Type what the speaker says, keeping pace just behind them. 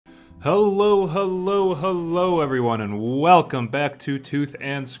Hello, hello, hello everyone, and welcome back to Tooth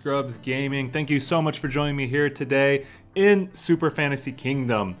and Scrubs Gaming. Thank you so much for joining me here today in Super Fantasy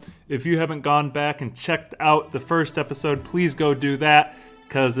Kingdom. If you haven't gone back and checked out the first episode, please go do that,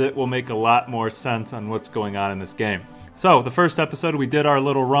 because it will make a lot more sense on what's going on in this game. So, the first episode, we did our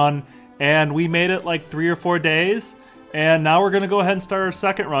little run, and we made it like 3 or 4 days. And now we're going to go ahead and start our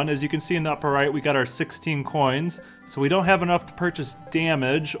second run. As you can see in the upper right, we got our 16 coins. So we don't have enough to purchase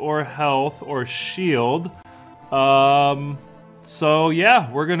damage or health or shield. So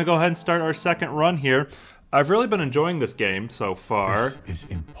yeah, we're going to go ahead and start our second run here. I've really been enjoying this game so far. This is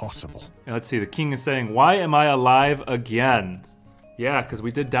impossible. And let's see, the king is saying, why am I alive again? Yeah, because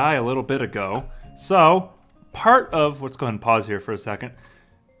we did die a little bit ago. So part of, let's go ahead and pause here for a second.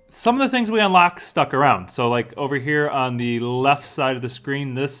 Some of the things we unlocked stuck around. So like over here on the left side of the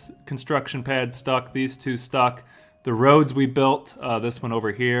screen, this construction pad stuck, these two stuck. The roads we built, this one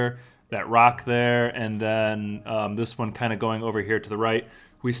over here, that rock there, and then this one kind of going over here to the right.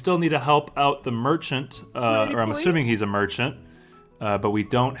 We still need to help out the merchant, or I'm assuming he's a merchant, but we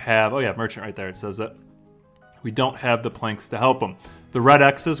don't have, oh yeah, merchant right there, it says that. We don't have the planks to help him. The red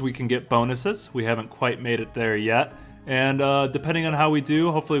X's, we can get bonuses. We haven't quite made it there yet. And depending on how we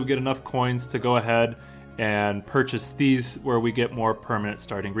do, hopefully we get enough coins to go ahead and purchase these where we get more permanent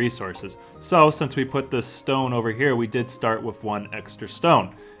starting resources. So since we put this stone over here, we did start with 1 extra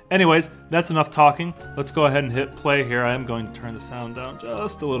stone. Anyways, that's enough talking. Let's go ahead and hit play here. I am going to turn the sound down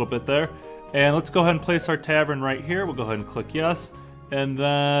just a little bit there. And let's go ahead and place our tavern right here. We'll go ahead and click yes. And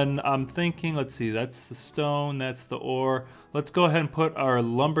then I'm thinking, let's see, that's the stone, that's the ore. Let's go ahead and put our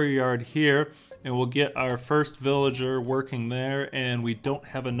lumber yard here. And we'll get our first villager working there, and we don't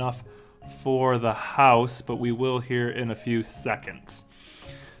have enough for the house, but we will here in a few seconds.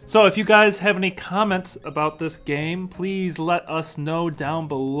 So if you guys have any comments about this game, please let us know down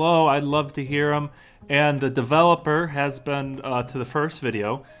below. I'd love to hear them. And the developer has been to the first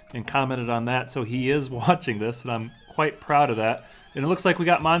video and commented on that, so he is watching this, and I'm quite proud of that. And it looks like we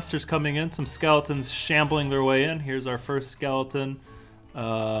got monsters coming in, some skeletons shambling their way in. Here's our first skeleton.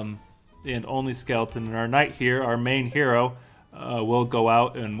 And only skeleton. And our knight here, our main hero, will go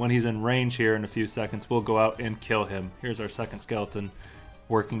out, and when he's in range here in a few seconds, we'll go out and kill him. Here's our second skeleton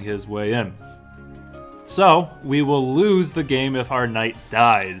working his way in. So we will lose the game if our knight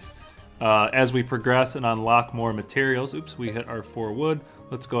dies. As we progress and unlock more materials, oops, we hit our 4 wood.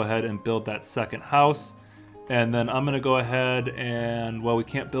 Let's go ahead and build that second house. And then I'm going to go ahead and, well, we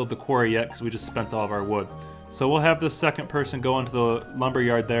can't build the quarry yet because we just spent all of our wood. So we'll have the second person go into the lumber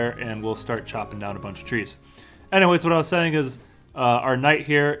yard there, and we'll start chopping down a bunch of trees. Anyways, what I was saying is our knight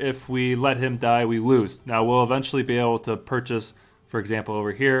here, if we let him die, we lose. Now we'll eventually be able to purchase, for example,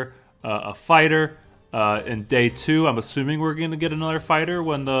 over here, a fighter. In day 2, I'm assuming we're going to get another fighter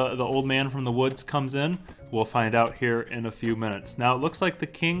when the old man from the woods comes in. We'll find out here in a few minutes. Now it looks like the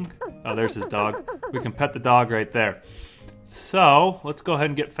king, oh, there's his dog. We can pet the dog right there. So let's go ahead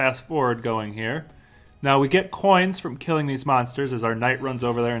and get fast forward going here. Now we get coins from killing these monsters as our knight runs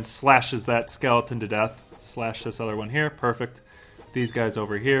over there and slashes that skeleton to death. Slash this other one here, perfect. These guys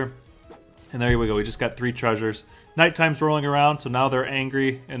over here. And there we go, we just got 3 treasures. Nighttime's rolling around, so now they're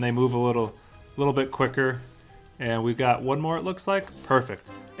angry and they move a little bit quicker. And we've got 1 more, it looks like.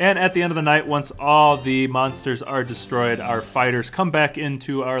 Perfect. And at the end of the night, once all the monsters are destroyed, our fighters come back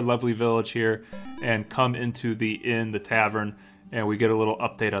into our lovely village here and come into the inn, the tavern, and we get a little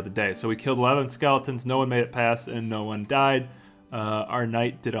update of the day. So we killed 11 skeletons, no one made it past, and no one died. Our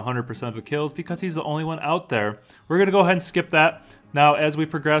knight did 100% of the kills because he's the only one out there. We're going to go ahead and skip that. Now, as we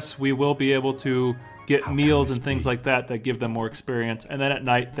progress, we will be able to get meals and things like that that give them more experience, and then at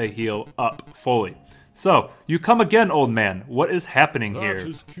night, they heal up fully. So, you come again, old man. What is happening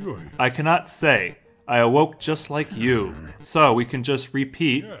here? I cannot say. I awoke just like you. So, we can just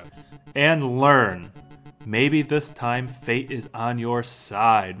repeat and learn. Maybe this time fate is on your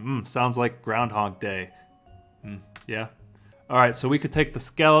side. Sounds like Groundhog Day. Yeah. Alright, so we could take the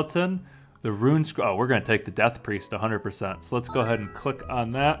skeleton, the rune scroll. Oh, we're going to take the death priest 100%. So let's go ahead and click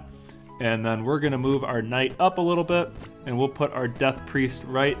on that. And then we're going to move our knight up a little bit. And we'll put our death priest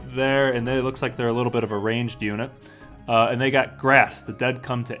right there. And it looks like they're a little bit of a ranged unit. And they got grass. The dead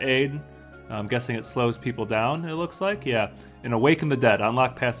come to aid. I'm guessing it slows people down, it looks like. Yeah. And awaken the dead.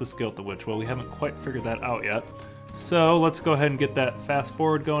 Unlock past the skill to which. Well, we haven't quite figured that out yet. So let's go ahead and get that fast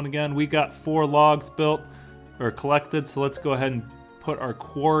forward going again. We got 4 logs built or collected. So let's go ahead and put our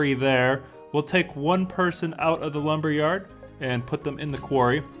quarry there. We'll take 1 person out of the lumber yard and put them in the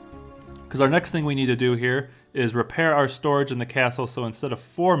quarry. Because our next thing we need to do here is repair our storage in the castle. So instead of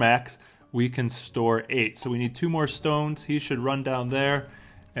 4 max, we can store 8. So we need 2 more stones. He should run down there.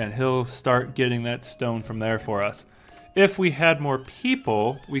 and he'll start getting that stone from there for us. If we had more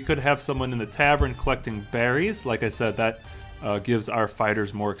people, we could have someone in the tavern collecting berries. Like I said, that gives our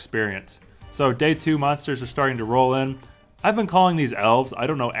fighters more experience. So day 2 monsters are starting to roll in. I've been calling these elves. I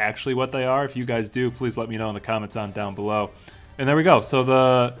don't know actually what they are. If you guys do, please let me know in the comments down below. And there we go. So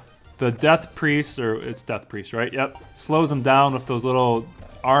the Death Priest, or it's Death Priest, right? Yep. Slows them down with those little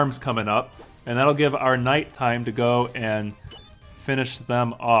arms coming up. And that'll give our knight time to go and finish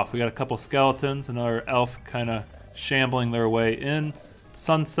them off. We got a couple skeletons, another elf kind of shambling their way in.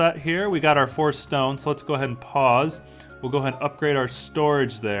 Sunset here. We got our 4 stones, so let's go ahead and pause. We'll go ahead and upgrade our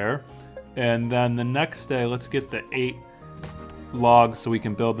storage there. And then the next day, let's get the 8 logs so we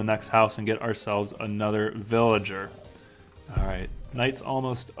can build the next house and get ourselves another villager. All right, night's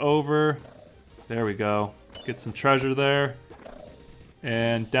almost over. There we go. Get some treasure there.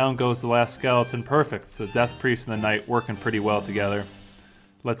 And down goes the last skeleton. Perfect. So Death Priest and the Knight working pretty well together.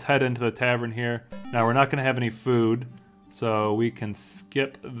 Let's head into the tavern here. Now we're not going to have any food, so we can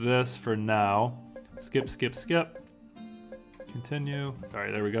skip this for now. Skip, skip, skip. Continue.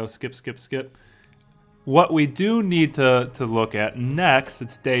 Sorry, there we go. Skip, skip, skip. What we do need to look at next,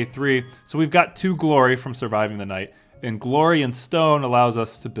 it's day 3. So we've got 2 glory from surviving the night. And glory and stone allows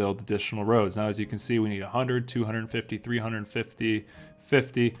us to build additional roads. Now, as you can see, we need 100, 250, 350,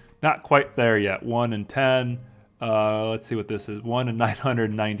 50. Not quite there yet. 1 and 10. Let's see what this is. 1 and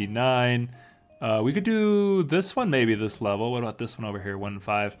 999. We could do this one, maybe this level. What about this one over here? 1 and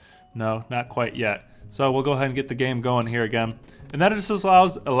 5. No, not quite yet. So we'll go ahead and get the game going here again. And that just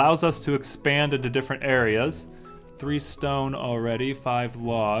allows us to expand into different areas. 3 stone already, 5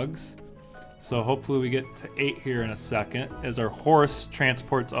 logs. So hopefully we get to 8 here in a second as our horse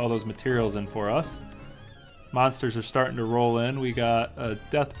transports all those materials in for us. Monsters are starting to roll in. We got a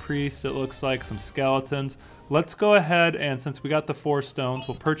Death Priest, it looks like, some skeletons. Let's go ahead and, since we got the 4 stones,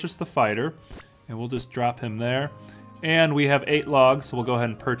 we'll purchase the fighter. And we'll just drop him there. And we have 8 logs, so we'll go ahead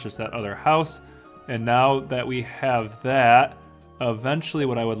and purchase that other house. And now that we have that, eventually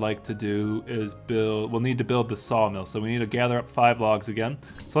what I would like to do is we'll need to build the sawmill. So we need to gather up 5 logs again.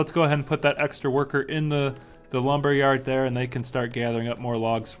 So let's go ahead and put that extra worker in the lumber yard there, and they can start gathering up more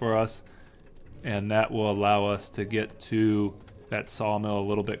logs for us. And that will allow us to get to that sawmill a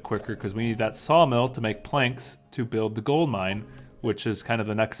little bit quicker, because we need that sawmill to make planks to build the gold mine, which is kind of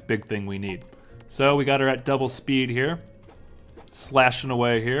the next big thing we need. So we got her at double speed here, slashing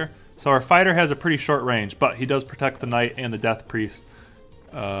away here. So our fighter has a pretty short range, but he does protect the knight and the Death Priest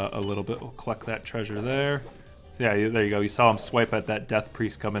a little bit. We'll collect that treasure there. So yeah, there you go. You saw him swipe at that Death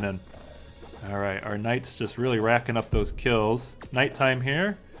Priest coming in. All right, our knight's just really racking up those kills. Nighttime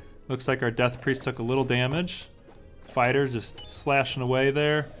here. Looks like our Death Priest took a little damage. Fighter's just slashing away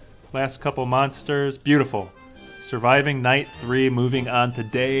there. Last couple monsters. Beautiful. Surviving night 3, moving on to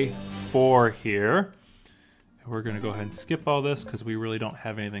day 4 here. We're going to go ahead and skip all this because we really don't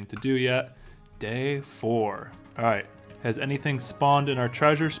have anything to do yet. Day 4. All right. Has anything spawned in our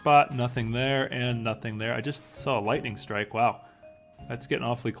treasure spot? Nothing there and nothing there. I just saw a lightning strike. Wow. That's getting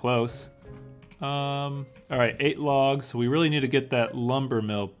awfully close. All right. 8 logs. So we really need to get that lumber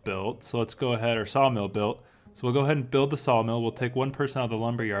mill built. So let's go ahead, or sawmill built. So we'll go ahead and build the sawmill. We'll take 1 person out of the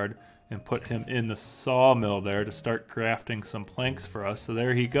lumber yard and put him in the sawmill there to start crafting some planks for us. So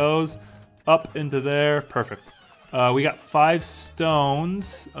there he goes. Up into there. Perfect. We got 5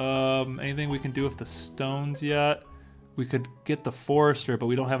 stones. Anything we can do with the stones yet? We could get the forester, but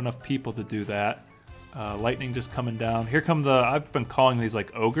we don't have enough people to do that. Lightning just coming down. Here come I've been calling these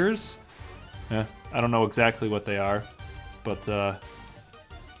like ogres. I don't know exactly what they are, but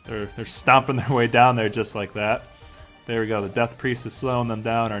they're stomping their way down there just like that. There we go. The Death Priest is slowing them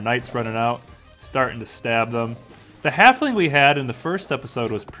down. Our knight's running out, starting to stab them. The halfling we had in the first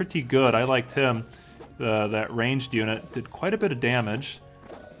episode was pretty good. I liked him. That ranged unit did quite a bit of damage.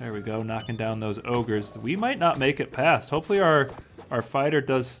 There we go, knocking down those ogres. We might not make it past. Hopefully our fighter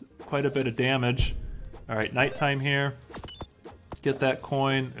does quite a bit of damage. All right, nighttime here. Get that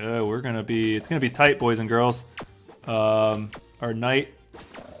coin. It's gonna be tight, boys and girls. Our knight.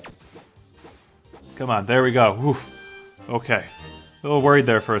 Come on, there we go. Whew. Okay, a little worried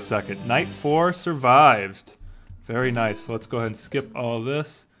there for a second. Night 4 survived. Very nice. So let's go ahead and skip all of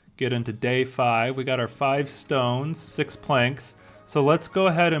this. Get into day 5. We got our 5 stones, 6 planks. So let's go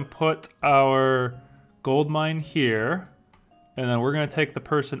ahead and put our gold mine here. And then we're going to take the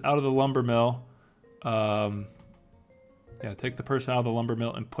person out of the lumber mill. Take the person out of the lumber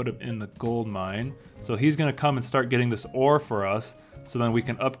mill and put him in the gold mine. So he's going to come and start getting this ore for us. So then we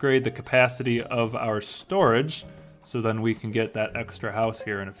can upgrade the capacity of our storage. So then we can get that extra house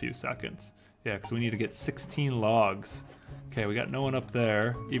here in a few seconds. Yeah, because we need to get 16 logs. Okay, we got no one up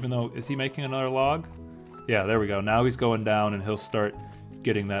there, even though, is he making another log? Yeah, there we go. Now he's going down and he'll start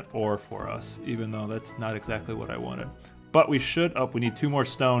getting that ore for us, even though that's not exactly what I wanted. But we should, we need 2 more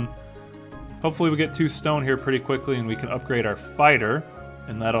stone. Hopefully we get 2 stone here pretty quickly and we can upgrade our fighter,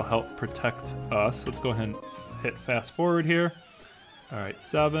 and that'll help protect us. Let's go ahead and hit fast forward here. All right,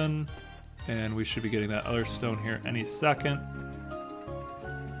 7, and we should be getting that other stone here any second.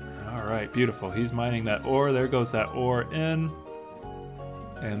 All right, beautiful. He's mining that ore. There goes that ore in.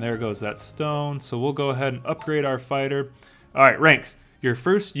 And there goes that stone. So we'll go ahead and upgrade our fighter. All right, ranks. Your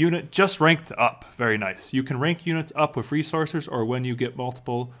first unit just ranked up. Very nice. You can rank units up with resources or when you get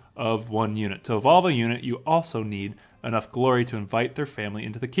multiple of 1 unit. To evolve a unit, you also need enough glory to invite their family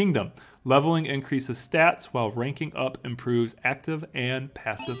into the kingdom. Leveling increases stats while ranking up improves active and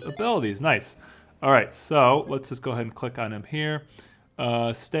passive abilities. Nice. All right, so let's just go ahead and click on him here.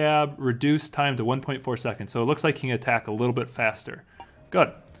 Stab, reduce time to 1.4 seconds. So it looks like he can attack a little bit faster.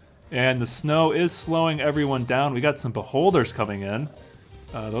 Good. And the snow is slowing everyone down. We got some beholders coming in.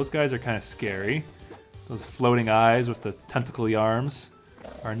 Those guys are kind of scary. Those floating eyes with the tentacly arms.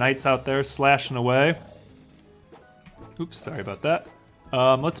 Our knights out there slashing away. Oops, sorry about that.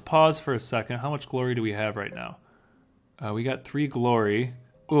 Let's pause for a second. How much glory do we have right now? We got 3 glory.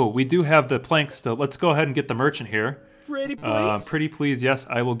 Ooh, we do have the planks still. Let's go ahead and get the merchant here. Pretty please? Pretty please, yes,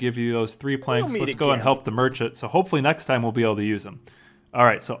 I will give you those 3 planks. Let's go and help the merchant. So hopefully next time we'll be able to use them. All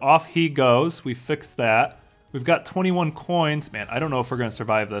right, so off he goes. We fixed that. We've got 21 coins. Man, I don't know if we're going to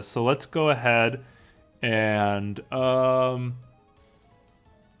survive this. So let's go ahead and... do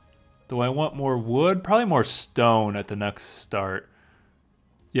I want more wood? Probably more stone at the next start.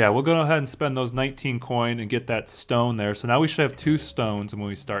 Yeah, we'll go ahead and spend those 19 coin and get that stone there. So now we should have 2 stones when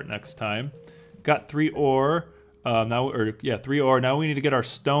we start next time. Got 3 ore. 3 ore. Now we need to get our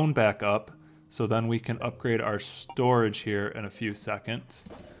stone back up. So then we can upgrade our storage here in a few seconds.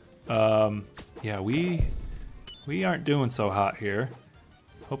 Yeah, we aren't doing so hot here.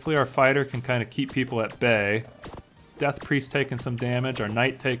 Hopefully our fighter can kind of keep people at bay. Death Priest taking some damage, our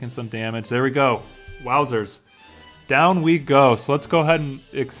Knight taking some damage. There we go. Wowzers. Down we go. So let's go ahead and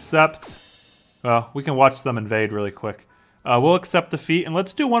accept... Well, we can watch them invade really quick. We'll accept defeat, and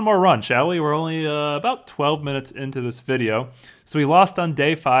let's do one more run, shall we? We're only about 12 minutes into this video. So we lost on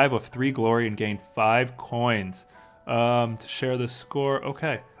day 5 with 3 glory and gained 5 coins. To share the score,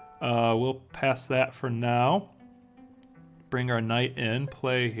 okay. We'll pass that for now. Bring our knight in,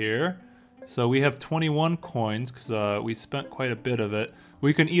 play here. So we have 21 coins because we spent quite a bit of it.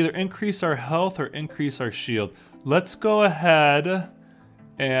 We can either increase our health or increase our shield. Let's go ahead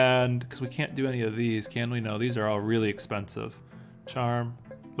and, because we can't do any of these, can we? No, these are all really expensive. Charm.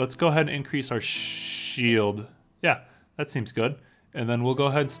 Let's go ahead and increase our shield. Yeah, that seems good. And then we'll go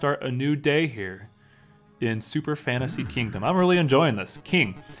ahead and start a new day here in Super Fantasy Kingdom. I'm really enjoying this.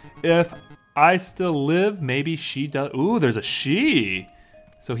 King. If I still live, maybe she does. Ooh, there's a she.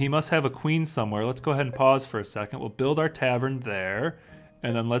 So he must have a queen somewhere. Let's go ahead and pause for a second. We'll build our tavern there.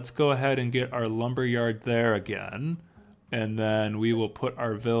 And then let's go ahead and get our lumber yard there again. And then we will put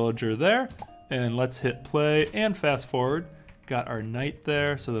our villager there. And let's hit play and fast forward. Got our knight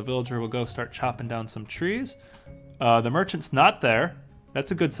there. So the villager will go start chopping down some trees. The merchant's not there.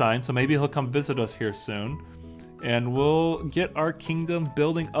 That's a good sign. So maybe he'll come visit us here soon. And we'll get our kingdom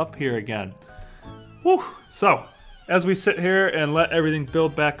building up here again. Whew. So, as we sit here and let everything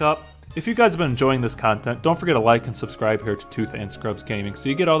build back up, if you guys have been enjoying this content, don't forget to like and subscribe here to Tooth and Scrubs Gaming so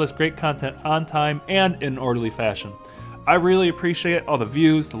you get all this great content on time and in orderly fashion. I really appreciate all the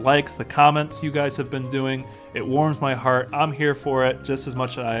views, the likes, the comments you guys have been doing. It warms my heart. I'm here for it just as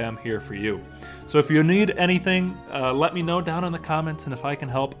much as I am here for you. So if you need anything, let me know down in the comments, and if I can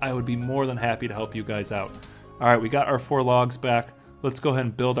help, I would be more than happy to help you guys out. All right, we got our 4 logs back. Let's go ahead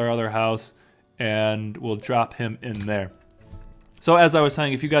and build our other house, and we'll drop him in there. So as I was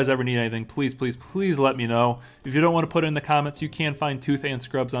saying, if you guys ever need anything, please, please, please let me know. If you don't want to put it in the comments, you can find Tooth and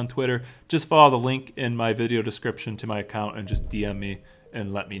Scrubs on Twitter. Just follow the link in my video description to my account and just DM me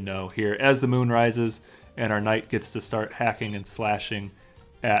and let me know here as the moon rises and our knight gets to start hacking and slashing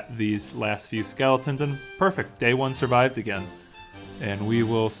at these last few skeletons. And perfect, day 1 survived again. And we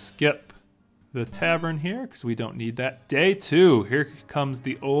will skip the tavern here because we don't need that. Day 2, here comes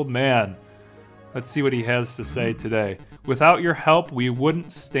the old man. Let's see what he has to say today. Without your help, we wouldn't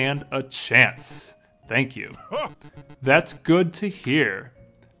stand a chance. Thank you. That's good to hear.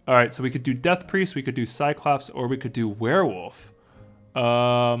 All right, so we could do Death Priest, we could do Cyclops, or we could do Werewolf.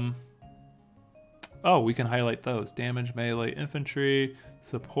 Oh, we can highlight those. Damage, melee, infantry,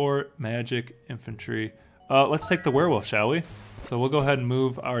 support, magic, infantry. Let's take the werewolf, shall we? So we'll go ahead and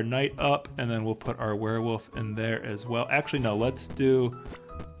move our knight up, and then we'll put our werewolf in there as well. Actually, no, let's do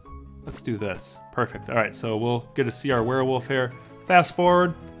this. Perfect. All right, so we'll get to see our werewolf here. Fast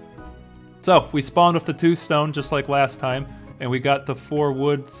forward. So we spawned with the 2 stone, just like last time, and we got the 4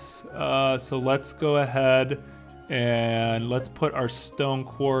 woods. So let's go ahead and let's put our stone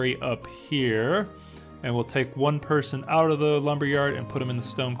quarry up here. And we'll take 1 person out of the lumberyard and put him in the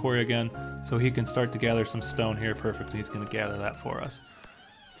stone quarry again so he can start to gather some stone here. Perfect. He's going to gather that for us.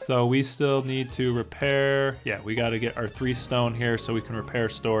 So we still need to repair. Yeah, we got to get our 3 stone here so we can repair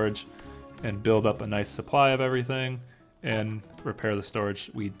storage and build up a nice supply of everything and repair the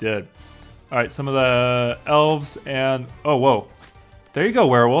storage. We did. All right, some of the elves and... Oh, whoa. There you go,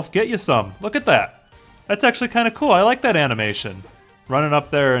 werewolf. Get you some. Look at that. That's actually kind of cool. I like that animation. Running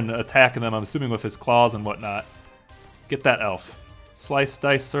up there and attacking them, I'm assuming with his claws and whatnot. Get that elf. Slice,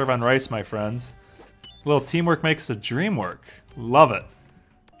 dice, serve on rice, my friends. A little teamwork makes the dream work. Love it.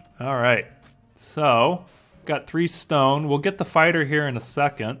 All right. So, got 3 stone. We'll get the fighter here in a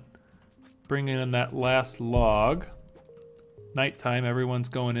second. Bringing in that last log. Nighttime, everyone's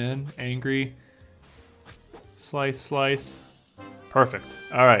going in. Angry. Slice, slice. Perfect.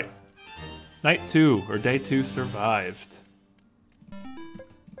 All right. Night 2, or day 2 survived.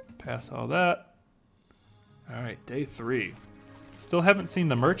 Pass all that. All right, day 3. Still haven't seen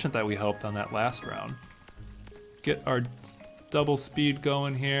the merchant that we helped on that last round. Get our double speed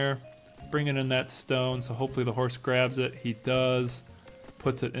going here. Bringing in that stone, so hopefully the horse grabs it. He does.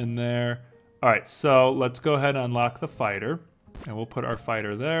 Puts it in there. All right, so let's go ahead and unlock the fighter. And we'll put our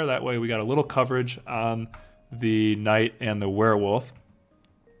fighter there. That way we got a little coverage on the knight and the werewolf.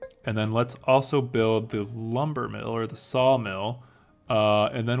 And then let's also build the lumber mill, or the sawmill.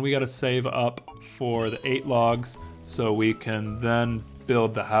 And then we got to save up for the 8 logs so we can then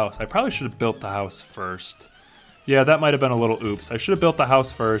build the house. I probably should have built the house first. Yeah, that might have been a little oops. I should have built the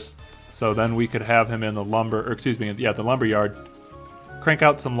house first, so then we could have him in the lumber, or excuse me, yeah, the lumber yard. Crank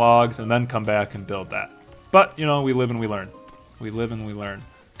out some logs and then come back and build that. But, you know, we live and we learn. We live and we learn.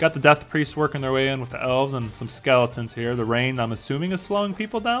 Got the death priests working their way in with the elves and some skeletons here. The rain, I'm assuming, is slowing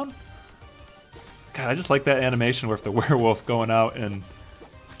people down. God, I just like that animation with the werewolf going out and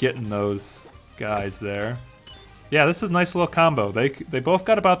getting those guys there. Yeah, this is a nice little combo. They both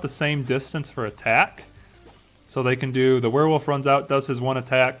got about the same distance for attack. So they can do, the werewolf runs out, does his 1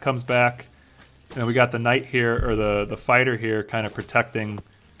 attack, comes back. And then we got the knight here, or the fighter here, kind of protecting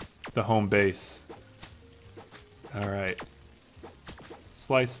the home base. All right.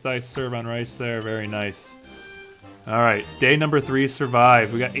 Slice, dice, serve on rice there. Very nice. All right, day number 3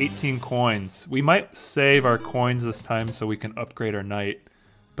 survived. We got 18 coins. We might save our coins this time so we can upgrade our knight.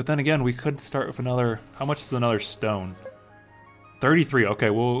 But then again, we could start with another... How much is another stone? 33.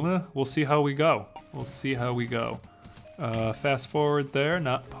 Okay, we'll see how we go. We'll see how we go. Fast forward there,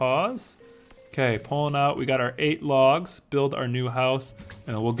 not pause. Okay, pulling out. We got our 8 logs. Build our new house,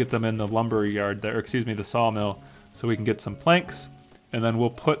 and then we'll get them in the lumber yard there. Excuse me, the sawmill, so we can get some planks. And then we'll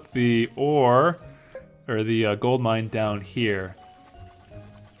put the ore... or the gold mine down here.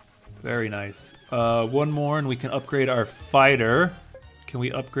 Very nice. 1 more and we can upgrade our fighter. Can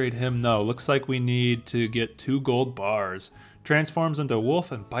we upgrade him? No. Looks like we need to get 2 gold bars. Transforms into a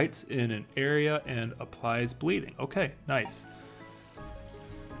wolf and bites in an area and applies bleeding. Okay, nice.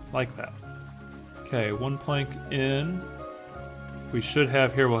 Like that. Okay, 1 plank in. We should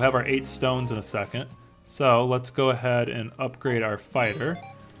have here, we'll have our 8 stones in a second. So let's go ahead and upgrade our fighter.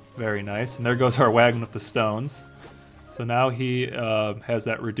 Very nice. And there goes our wagon with the stones. So now he has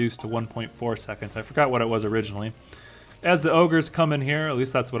that reduced to 1.4 seconds. I forgot what it was originally. As the ogres come in here, at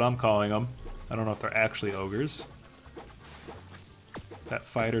least that's what I'm calling them. I don't know if they're actually ogres. That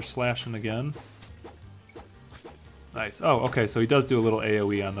fighter slashing again. Nice. Oh, okay, so he does do a little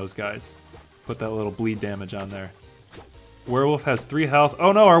AoE on those guys. Put that little bleed damage on there. Werewolf has 3 health.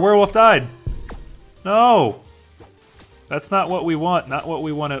 Oh no, our werewolf died! No! That's not what we want. Not what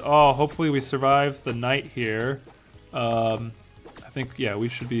we want at all. Hopefully we survive the night here. I think, yeah, we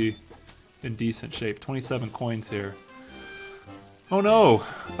should be in decent shape. 27 coins here. Oh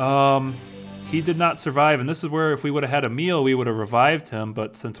no! He did not survive, and this is where if we would have had a meal, we would have revived him,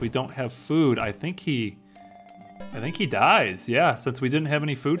 but since we don't have food, I think he dies. Yeah, since we didn't have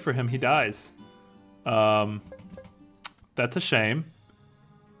any food for him, he dies. That's a shame.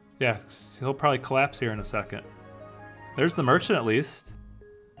 Yeah, he'll probably collapse here in a second. There's the merchant at least.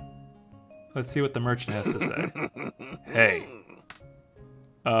 Let's see what the merchant has to say. Hey.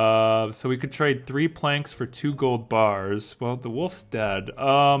 So we could trade 3 planks for 2 gold bars. Well, the wolf's dead.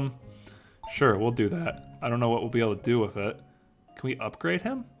 Sure, we'll do that. I don't know what we'll be able to do with it. Can we upgrade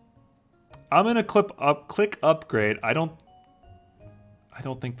him? I'm gonna click upgrade. I don't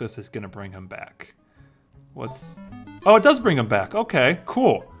think this is gonna bring him back. Oh, it does bring him back. Okay,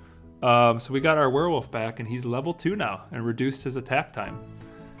 cool. So we got our werewolf back, and he's level 2 now and reduced his attack time.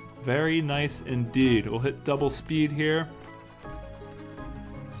 Very nice indeed. We'll hit double speed here.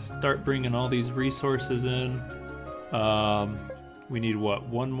 Start bringing all these resources in. We need what?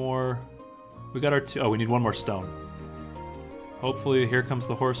 One more. We got our we need one more stone. Hopefully, here comes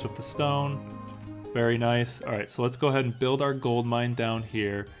the horse with the stone. Very nice. All right, so let's go ahead and build our gold mine down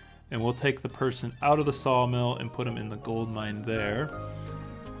here, and we'll take the person out of the sawmill and put him in the gold mine there.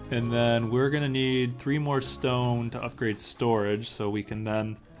 And then we're gonna need 3 more stone to upgrade storage, so we can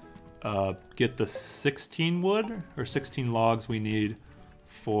then get the 16 wood or 16 logs we need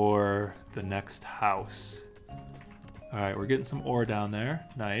for the next house. All right, we're getting some ore down there.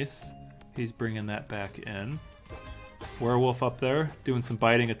 Nice. He's bringing that back in. Werewolf up there doing some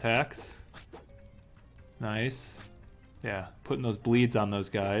biting attacks. Nice. Yeah, putting those bleeds on those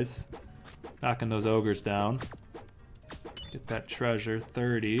guys. Knocking those ogres down. Get that treasure,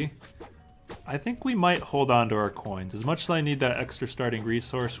 30. I think we might hold on to our coins. As much as I need that extra starting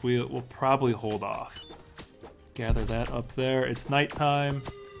resource, we'll probably hold off. Gather that up there. It's nighttime.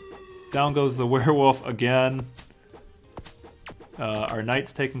 Down goes the werewolf again. Our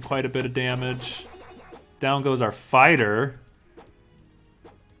knight's taking quite a bit of damage. Down goes our fighter.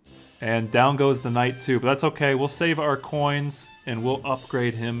 And down goes the knight too, but that's okay. We'll save our coins and we'll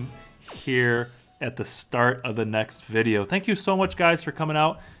upgrade him here at the start of the next video. Thank you so much, guys, for coming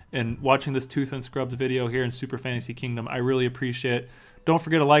out and watching this Tooth and Scrubbed video here in Super Fantasy Kingdom. I really appreciate it. Don't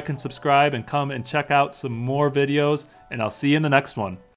forget to like and subscribe and come and check out some more videos, and I'll see you in the next one.